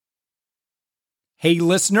Hey,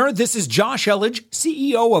 listener, this is Josh Elledge,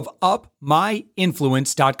 CEO of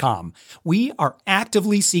UpMyInfluence.com. We are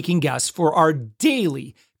actively seeking guests for our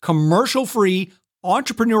daily commercial-free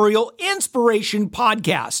entrepreneurial inspiration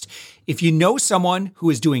podcast. If you know someone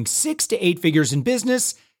who is doing 6 to 8 figures in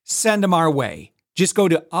business, send them our way. Just go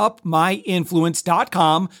to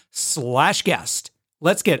UpMyInfluence.com/guest.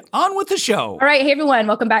 Let's get on with the show. All right. Hey, everyone.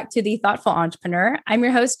 Welcome back to The Thoughtful Entrepreneur. I'm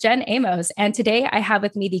your host, Jen Amos. And today I have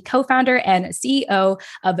with me the co-founder and CEO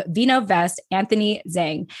of Vinovest, Anthony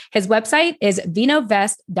Zhang. His website is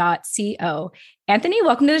vinovest.co. Anthony,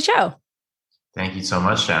 welcome to the show. Thank you so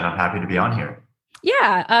much, Jen. I'm happy to be on here.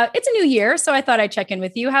 Yeah. It's a new year, so I thought I'd check in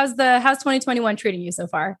with you. How's 2021 treating you so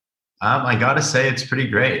far? I got to say it's pretty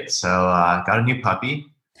great. So got a new puppy.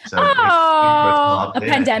 So a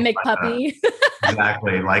pandemic puppy.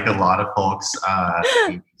 Exactly. Like a lot of folks,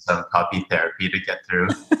 need some puppy therapy to get through.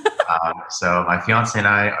 So my fiance and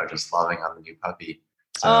I are just loving on the new puppy.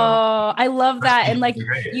 So I love that. And like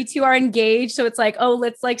you two are engaged. So it's like,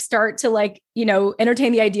 let's like start to like,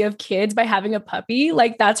 entertain the idea of kids by having a puppy.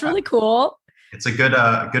 Like that's really cool. It's a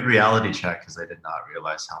good reality check because I did not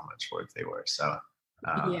realize how much work they were. So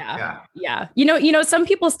yeah. Some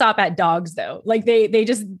people stop at dogs though. Like they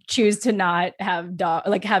just choose to not have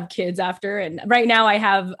have kids after. And right now I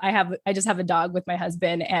just have a dog with my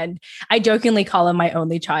husband, and I jokingly call him my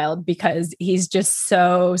only child because he's just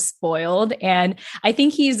so spoiled. And I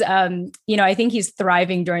think he's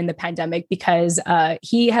thriving during the pandemic because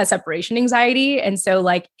he has separation anxiety. And so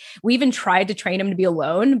like we even tried to train him to be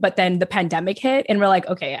alone, but then the pandemic hit and we're like,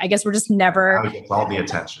 okay, I guess we're just never gets all the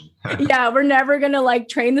attention. Yeah, we're never gonna like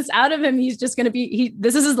train this out of him. He's just gonna be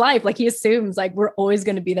this is his life. Like he assumes like we're always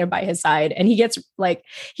gonna be there by his side, and he gets like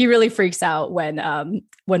he really freaks out when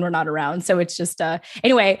we're not around. So it's just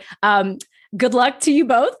anyway. Good luck to you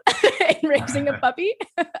both in raising a puppy,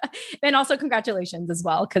 and also congratulations as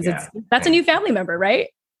well because that's a new family member, right?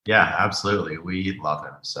 Yeah, absolutely. We love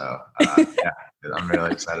him. So I'm really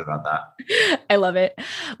excited about that. I love it.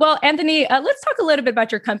 Well, Anthony, let's talk a little bit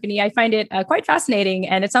about your company. I find it quite fascinating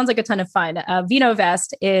and it sounds like a ton of fun.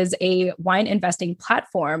 Vinovest is a wine investing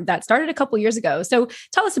platform that started a couple years ago. So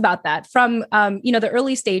tell us about that from, the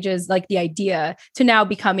early stages, like the idea to now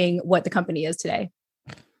becoming what the company is today.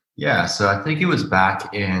 Yeah. So I think it was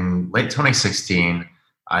back in late 2016.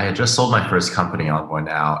 I had just sold my first company, Envoy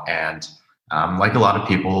Now. And like a lot of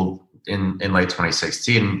people in late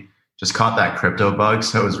 2016, just caught that crypto bug.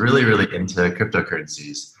 So I was really, really into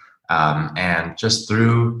cryptocurrencies. And just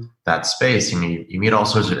through that space, you meet all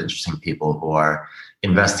sorts of interesting people who are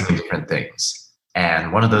investing in different things.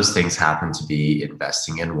 And one of those things happened to be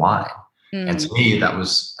investing in wine. And to me, that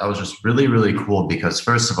was just really, really cool because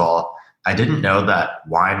first of all, I didn't know that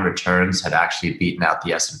wine returns had actually beaten out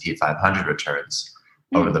the S&P 500 returns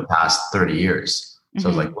over the past 30 years. So I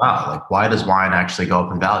was like, wow, like why does wine actually go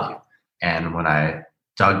up in value? And when I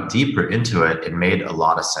dug deeper into it, it made a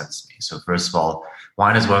lot of sense to me. So first of all,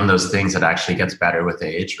 wine is one of those things that actually gets better with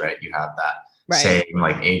age, right? You have that saying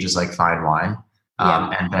like age is like fine wine.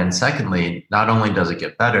 And then secondly, not only does it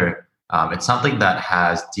get better, it's something that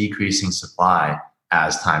has decreasing supply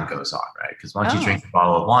as time goes on, right? Because once you drink a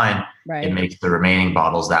bottle of wine, it makes the remaining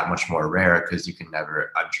bottles that much more rare because you can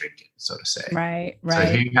never undrink it, so to say. Right. So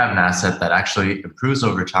here you have an asset that actually improves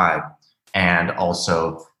over time and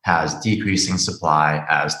also has decreasing supply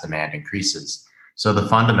as demand increases. So the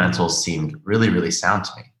fundamentals seemed really, really sound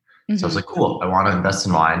to me. So I was like, cool, I want to invest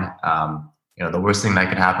in wine. The worst thing that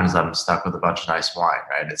could happen is I'm stuck with a bunch of nice wine,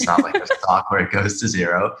 right? It's not like a stock where it goes to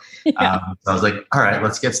zero. So I was like, all right,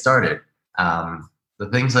 let's get started. The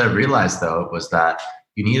things that I realized though was that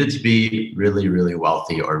you needed to be really, really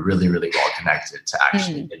wealthy or really, really well connected to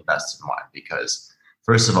actually invest in wine. Because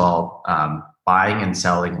first of all, buying and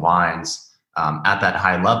selling wines at that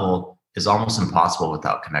high level is almost impossible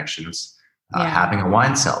without connections. Having a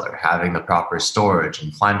wine cellar, having the proper storage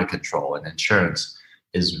and climate control and insurance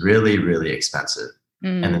is really, really expensive.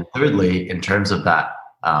 And then thirdly, in terms of that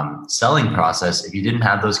selling process, if you didn't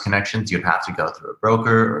have those connections, you'd have to go through a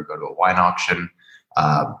broker or go to a wine auction,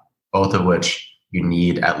 both of which you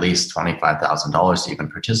need at least $25,000 to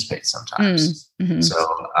even participate sometimes. So,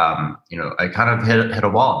 I kind of hit a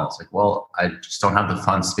wall and I was like, well, I just don't have the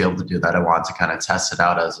funds to be able to do that. I wanted to kind of test it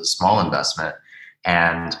out as a small investment.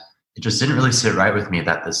 And it just didn't really sit right with me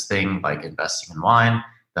that this thing like investing in wine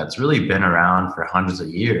that's really been around for hundreds of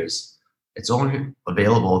years, it's only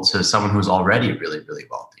available to someone who's already really, really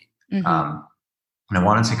wealthy. And I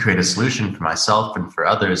wanted to create a solution for myself and for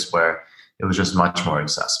others where it was just much more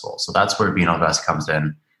accessible. So that's where Vinovest comes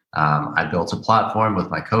in. I built a platform with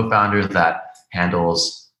my co-founder that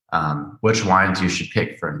handles which wines you should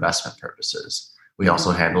pick for investment purposes. We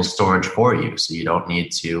also handle storage for you, so you don't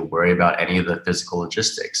need to worry about any of the physical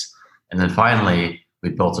logistics. And then finally, we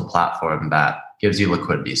built a platform that gives you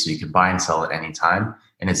liquidity, so you can buy and sell at any time.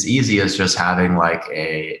 And it's easy as just having like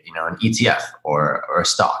an ETF or a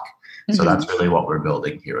stock. So that's really what we're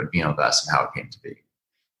building here at Vinovest and how it came to be.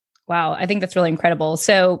 Wow, I think that's really incredible.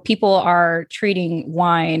 So people are treating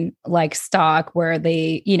wine like stock, where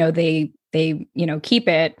they keep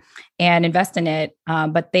it and invest in it,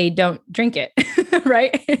 but they don't drink it,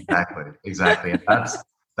 right? Exactly. And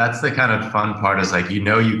that's the kind of fun part, is like,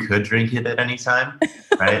 you could drink it at any time,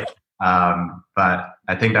 right? But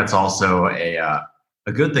I think that's also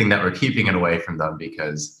a good thing that we're keeping it away from them,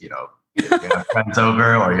 because if you have friends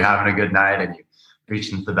over or you're having a good night and you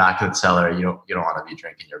reach into the back of the cellar, you don't want to be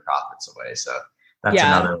drinking your profits away. So that's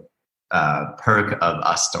another perk of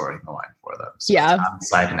us storing the wine for them. So it's out of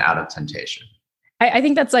sight and out of temptation. I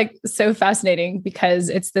think that's like so fascinating, because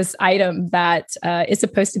it's this item that is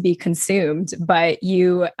supposed to be consumed, but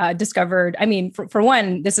you discovered, I mean, for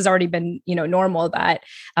one, this has already been, normal that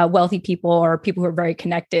wealthy people or people who are very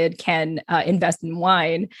connected can invest in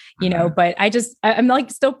wine, but I'm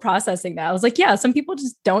like still processing that. I was like, yeah, some people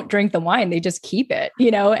just don't drink the wine. They just keep it,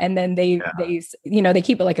 and then they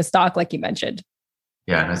keep it like a stock, like you mentioned.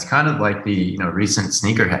 Yeah, and it's kind of like the recent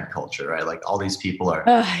sneakerhead culture, right? Like all these people are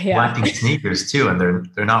collecting sneakers too, and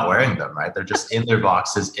they're not wearing them, right? They're just in their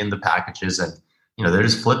boxes, in the packages, and they're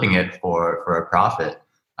just flipping it for a profit.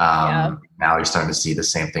 Now you're starting to see the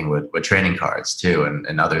same thing with trading cards too,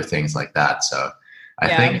 and other things like that. So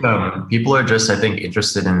I think people are just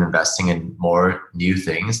interested in investing in more new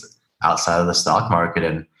things outside of the stock market,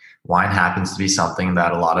 and wine happens to be something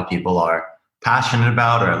that a lot of people are passionate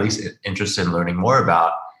about, or at least interested in learning more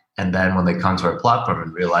about. And then when they come to our platform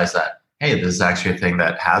and realize that, hey, this is actually a thing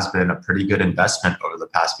that has been a pretty good investment over the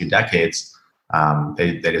past few decades,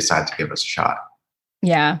 they decide to give us a shot.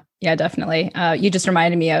 Yeah, definitely. You just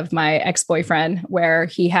reminded me of my ex-boyfriend, where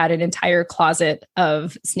he had an entire closet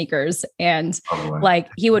of sneakers, and like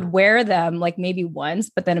he would wear them like maybe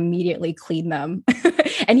once, but then immediately clean them.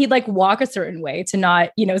 And he'd like walk a certain way to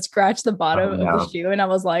not, scratch the bottom of the shoe. And I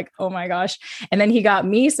was like, oh my gosh. And then he got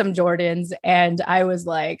me some Jordans, and I was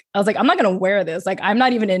like, I'm not going to wear this. Like, I'm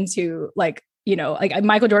not even into like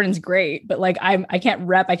Michael Jordan's great, but like I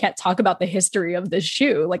can't talk about the history of this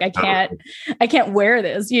shoe. Like I can't wear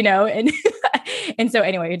this, and and so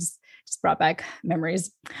anyway, it just brought back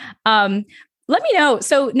memories. Let me know.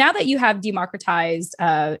 So now that you have democratized,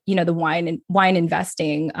 the wine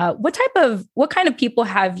investing, what kind of people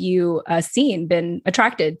have you been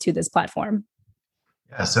attracted to this platform?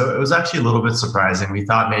 Yeah, so it was actually a little bit surprising. We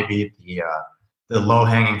thought maybe the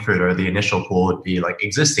low-hanging fruit or the initial pool would be like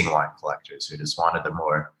existing wine collectors who just wanted a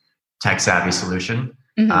more tech-savvy solution.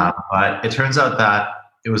 But it turns out that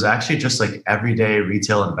it was actually just like everyday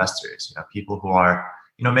retail investors, people who are,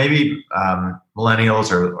 maybe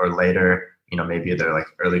millennials or later, maybe they're like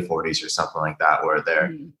early 40s or something like that, where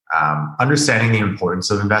they're understanding the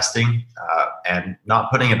importance of investing and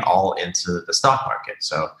not putting it all into the stock market.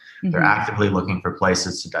 So they're actively looking for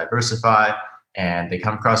places to diversify. And they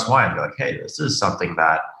come across wine and they're like, hey, this is something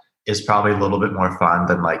that is probably a little bit more fun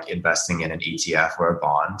than like investing in an ETF or a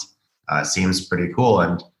bond. Seems pretty cool.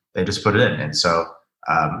 And they just put it in. And so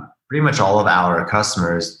pretty much all of our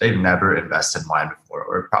customers, they've never invested in wine before,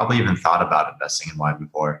 or probably even thought about investing in wine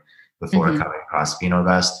before coming across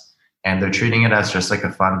Vinovest. And they're treating it as just like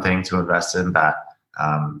a fun thing to invest in that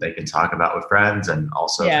they can talk about with friends and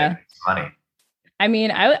also make money. I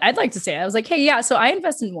mean, I'd like to say, I was like, hey, so I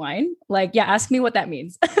invest in wine. Like, ask me what that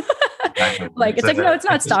means. Exactly. Like, it's like, no, it's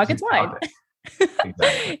not stock, it's wine.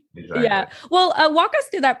 Exactly. Yeah. Well, walk us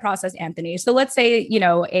through that process, Anthony. So let's say,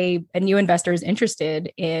 a new investor is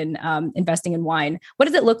interested in investing in wine. What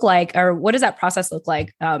does it look like, or what does that process look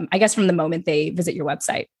like? I guess from the moment they visit your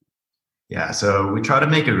website. Yeah. So we try to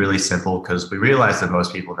make it really simple, because we realize that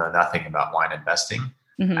most people know nothing about wine investing.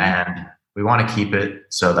 And we want to keep it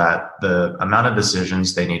so that the amount of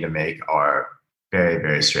decisions they need to make are very,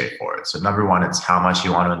 very straightforward. So number one, it's how much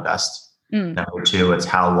you want to invest. Number two, it's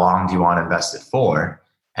how long do you want to invest it for?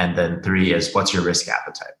 And then three is what's your risk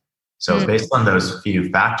appetite? So based on those few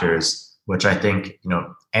factors, which I think,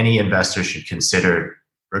 any investor should consider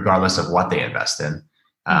regardless of what they invest in,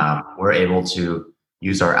 we're able to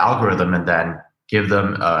use our algorithm and then give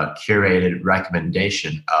them a curated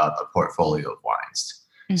recommendation of a portfolio of wines.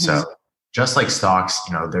 So just like stocks,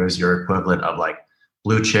 there's your equivalent of like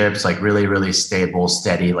blue chips, like really, really stable,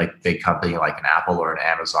 steady, like big company like an Apple or an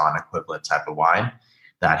Amazon equivalent type of wine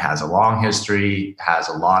that has a long history, has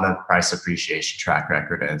a lot of price appreciation track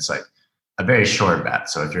record, and it's like a very short bet.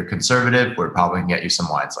 So if you're conservative, we're probably gonna get you some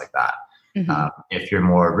wines like that. Mm-hmm. If you're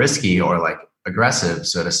more risky or like aggressive,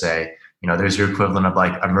 so to say, there's your equivalent of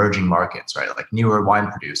like emerging markets, right? Like newer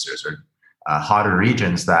wine producers or hotter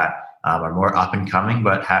regions that are more up and coming,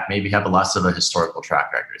 but maybe have less of a historical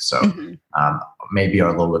track record. So maybe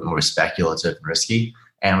are a little bit more speculative and risky.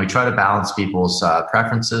 And we try to balance people's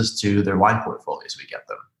preferences to their wine portfolios we get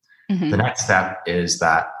them. Mm-hmm. The next step is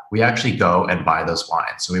that we actually go and buy those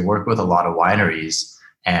wines. So we work with a lot of wineries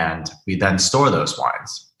and we then store those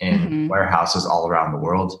wines in warehouses all around the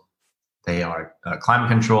world. They are climate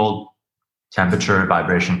controlled, temperature,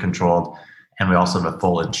 vibration controlled, and we also have a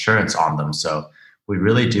full insurance on them. So we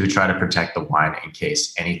really do try to protect the wine in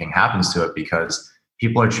case anything happens to it, because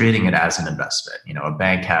people are treating it as an investment. A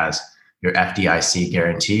bank has your FDIC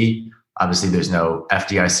guarantee. Obviously, there's no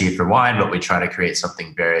FDIC for wine, but we try to create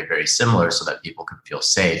something very, very similar so that people can feel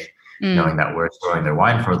safe knowing that we're storing their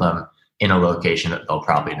wine for them in a location that they'll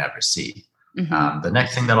probably never see. The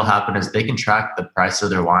next thing that'll happen is they can track the price of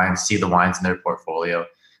their wines, see the wines in their portfolio,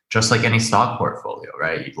 just like any stock portfolio,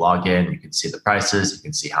 right? You log in, you can see the prices, you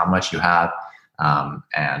can see how much you have.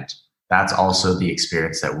 And that's also the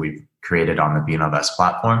experience that we've created on the Vinovest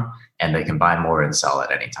platform, and they can buy more and sell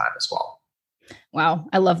at any time as well. Wow.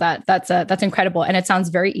 I love that. That's incredible. And it sounds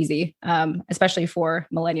very easy, especially for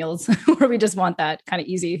millennials where we just want that kind of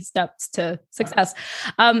easy steps to success.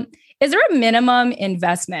 Is there a minimum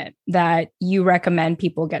investment that you recommend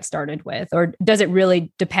people get started with, or does it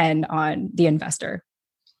really depend on the investor?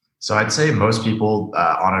 So I'd say most people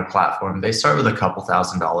on our platform, they start with a couple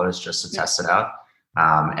 $1,000s just to test it out.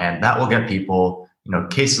 And that will get people,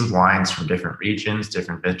 cases of wines from different regions,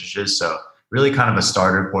 different vintages. So really kind of a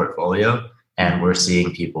starter portfolio. And we're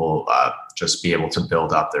seeing people just be able to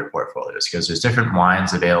build up their portfolios because there's different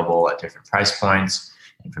wines available at different price points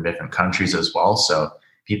and from different countries as well. So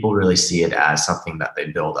people really see it as something that they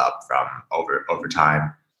build up from over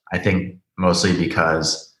time. I think mostly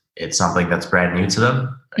because it's something that's brand new to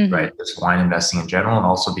them, right? Just wine investing in general, and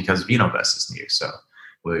also because Vinovest is new. So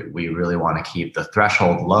we really want to keep the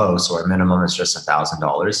threshold low. So our minimum is just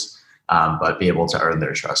 $1,000, but be able to earn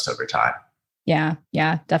their trust over time.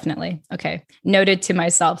 Yeah, definitely. Okay. Noted to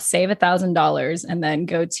myself, save $1,000 and then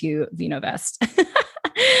go to Vinovest.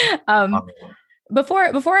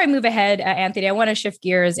 Before I move ahead, Anthony, I want to shift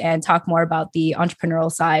gears and talk more about the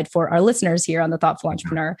entrepreneurial side for our listeners here on The Thoughtful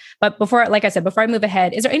Entrepreneur. But before I move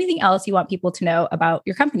ahead, is there anything else you want people to know about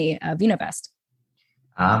your company, Vinovest?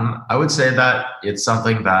 I would say that it's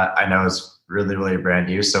something that I know is really, really brand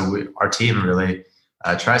new. So our team really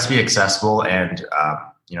tries to be accessible and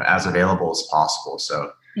as available as possible.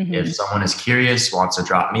 So if someone is curious, wants to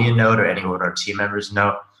drop me a note or anyone of our team members a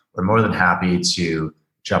note, we're more than happy to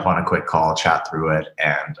jump on a quick call, chat through it,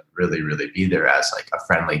 and really, really be there as like a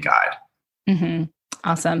friendly guide.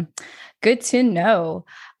 Awesome. Good to know.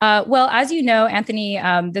 Well, as you know, Anthony,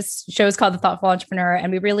 this show is called The Thoughtful Entrepreneur,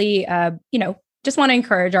 and we really, just want to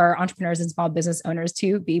encourage our entrepreneurs and small business owners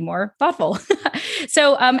to be more thoughtful.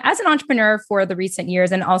 So as an entrepreneur for the recent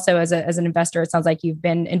years, and also as an investor, it sounds like you've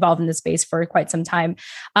been involved in this space for quite some time.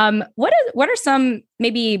 What are some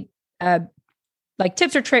maybe like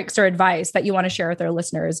tips or tricks or advice that you want to share with our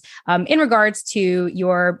listeners in regards to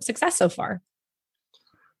your success so far?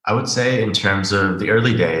 I would say in terms of the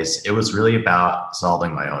early days, it was really about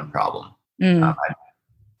solving my own problem.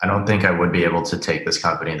 I don't think I would be able to take this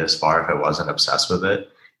company this far if I wasn't obsessed with it.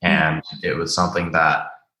 And it was something that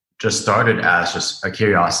just started as just a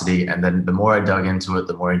curiosity. And then the more I dug into it,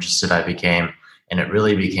 the more interested I became. And it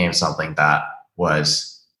really became something that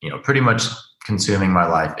was, pretty much consuming my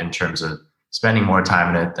life in terms of spending more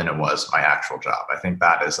time in it than it was my actual job. I think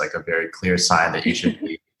that is like a very clear sign that you should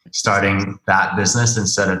be starting that business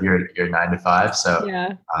instead of your 9 to 5. So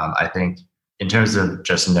I think in terms of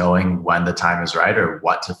just knowing when the time is right or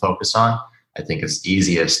what to focus on, I think it's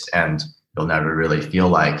easiest, and you'll never really feel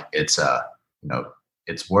like it's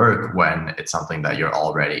it's work when it's something that you're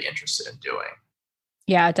already interested in doing.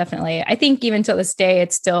 Yeah, definitely. I think even to this day,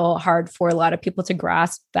 it's still hard for a lot of people to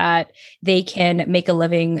grasp that they can make a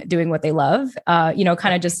living doing what they love,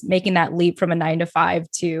 kind of just making that leap from a 9 to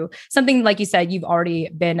 5 to something, like you said, you've already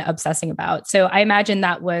been obsessing about. So I imagine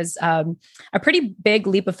that was a pretty big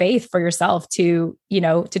leap of faith for yourself to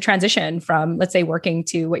transition from, let's say, working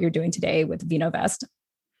to what you're doing today with Vinovest.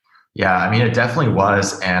 Yeah, I mean, it definitely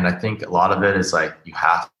was. And I think a lot of it is like, you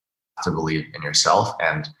have to believe in yourself.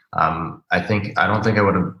 And I don't think I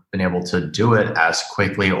would have been able to do it as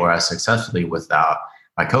quickly or as successfully without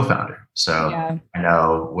my co-founder. So I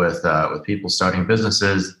know with people starting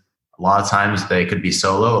businesses, a lot of times they could be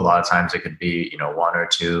solo. A lot of times it could be, 1 or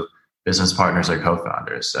 2 business partners or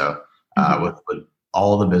co-founders. So with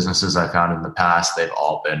all the businesses I found in the past, they've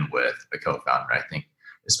all been with a co-founder. I think,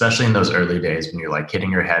 especially in those early days when you're like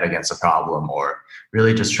hitting your head against a problem or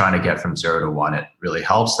really just trying to get from 0 to 1, it really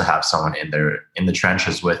helps to have someone in the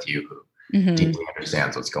trenches with you who deeply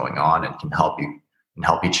understands what's going on and can help you and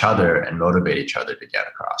help each other and motivate each other to get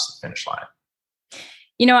across the finish line.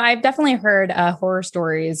 I've definitely heard horror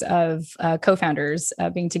stories of co-founders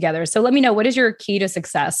being together. So let me know, what is your key to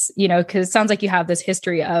success? Because it sounds like you have this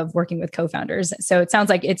history of working with co-founders. So it sounds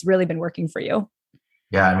like it's really been working for you.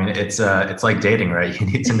 Yeah, I mean, it's like dating, right? You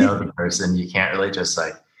need to know the person. You can't really just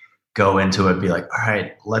like go into it, be like, all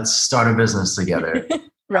right, let's start a business together.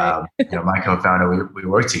 Right. My co-founder, we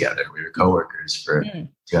worked together. We were coworkers for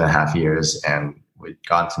 2.5 years, and we'd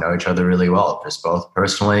gotten to know each other really well, just both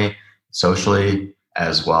personally, socially,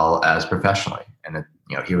 as well as professionally. And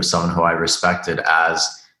he was someone who I respected as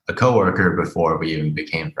a coworker before we even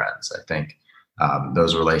became friends. I think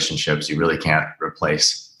those relationships, you really can't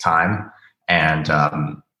replace time. And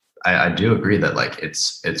I do agree that like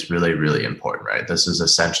it's really, really important, right? This is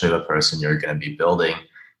essentially the person you're going to be building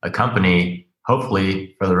a company,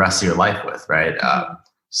 hopefully for the rest of your life with, right?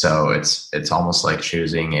 So it's almost like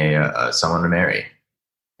choosing someone to marry.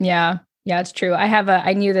 Yeah, it's true.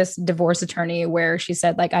 I knew this divorce attorney where she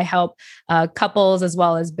said, like, I help couples as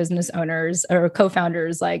well as business owners or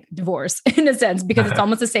co-founders like divorce in a sense, because it's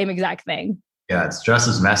almost the same exact thing. Yeah, it's just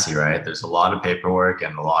as messy, right? There's a lot of paperwork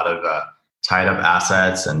and a lot of tied up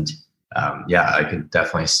assets. And I could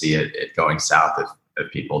definitely see it going south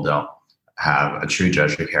if people don't have a true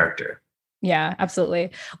judge of character. Yeah, absolutely.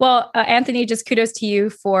 Well, Anthony, just kudos to you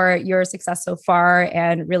for your success so far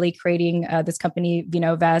and really creating this company,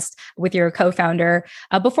 Vinovest, with your co-founder.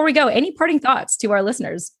 Before we go, any parting thoughts to our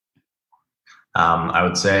listeners? I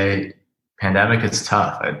would say pandemic is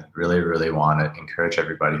tough. I really, really want to encourage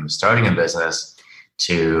everybody who's starting a business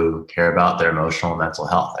to care about their emotional and mental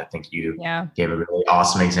health. I think you gave a really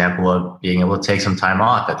awesome example of being able to take some time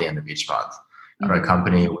off at the end of each month. At our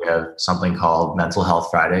company, we have something called Mental Health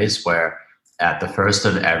Fridays, where at the first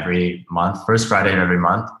Friday of every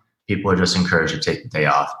month, people are just encouraged to take the day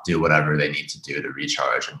off, do whatever they need to do to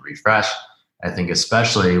recharge and refresh. I think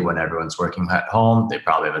especially when everyone's working at home, they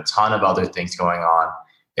probably have a ton of other things going on.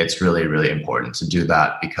 It's really, really important to do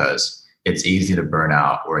that because it's easy to burn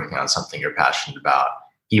out working on something you're passionate about,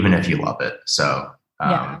 even if you love it. So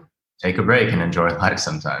take a break and enjoy life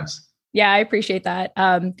sometimes. Yeah, I appreciate that.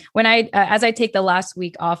 As I take the last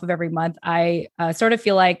week off of every month, I sort of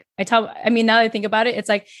feel like now that I think about it, it's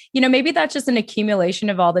like, maybe that's just an accumulation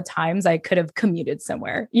of all the times I could have commuted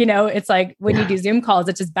somewhere. It's like when you do Zoom calls,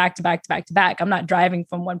 it's just back to back to back to back. I'm not driving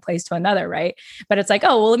from one place to another, right? But it's like,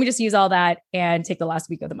 oh, well, let me just use all that and take the last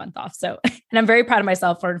week of the month off. So, and I'm very proud of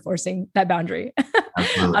myself for enforcing that boundary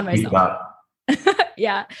on myself.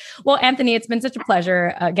 Yeah. Well, Anthony, it's been such a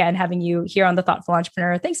pleasure again having you here on The Thoughtful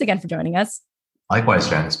Entrepreneur. Thanks again for joining us. Likewise,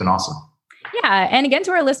 Jen. It's been awesome. Yeah. And again,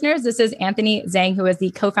 to our listeners, this is Anthony Zhang, who is the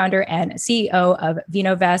co-founder and CEO of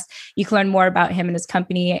Vinovest. You can learn more about him and his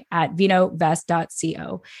company at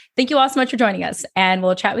vinovest.co. Thank you all so much for joining us, and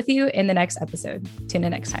we'll chat with you in the next episode. Tune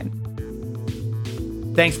in next time.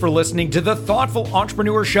 Thanks for listening to The Thoughtful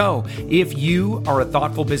Entrepreneur Show. If you are a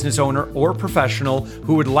thoughtful business owner or professional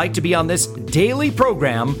who would like to be on this daily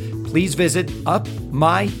program, please visit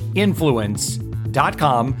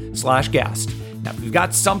upmyinfluence.com/guest. Now, if you've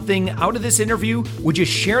got something out of this interview, would you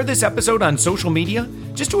share this episode on social media?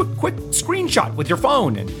 Just do a quick screenshot with your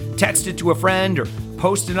phone and text it to a friend or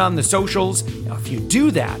post it on the socials. Now, if you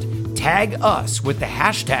do that, tag us with the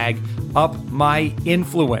hashtag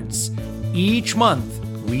UpMyInfluence. Each month,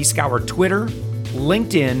 we scour Twitter,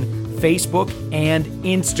 LinkedIn, Facebook, and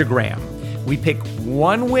Instagram. We pick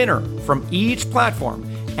one winner from each platform,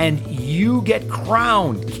 and you get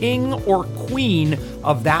crowned king or queen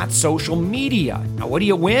of that social media. Now, what do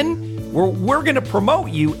you win? We're going to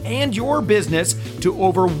promote you and your business to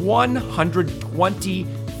over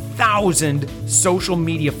 120,000 social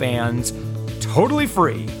media fans, totally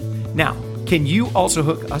free. Now, can you also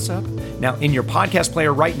hook us up? Now, in your podcast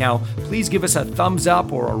player right now, please give us a thumbs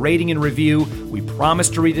up or a rating and review. We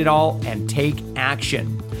promise to read it all and take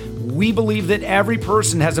action. We believe that every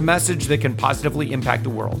person has a message that can positively impact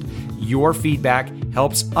the world. Your feedback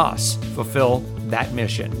helps us fulfill that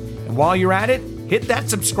mission. And while you're at it, hit that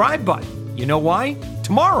subscribe button. You know why?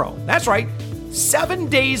 Tomorrow, that's right, 7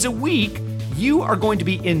 days a week, you are going to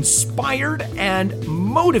be inspired and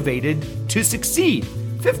motivated to succeed.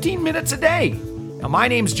 15 minutes a day. Now, my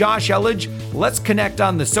name's Josh Elledge. Let's connect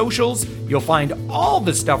on the socials. You'll find all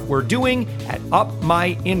the stuff we're doing at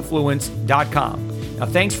upmyinfluence.com. Now,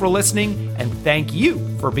 thanks for listening, and thank you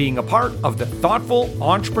for being a part of the Thoughtful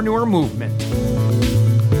Entrepreneur Movement.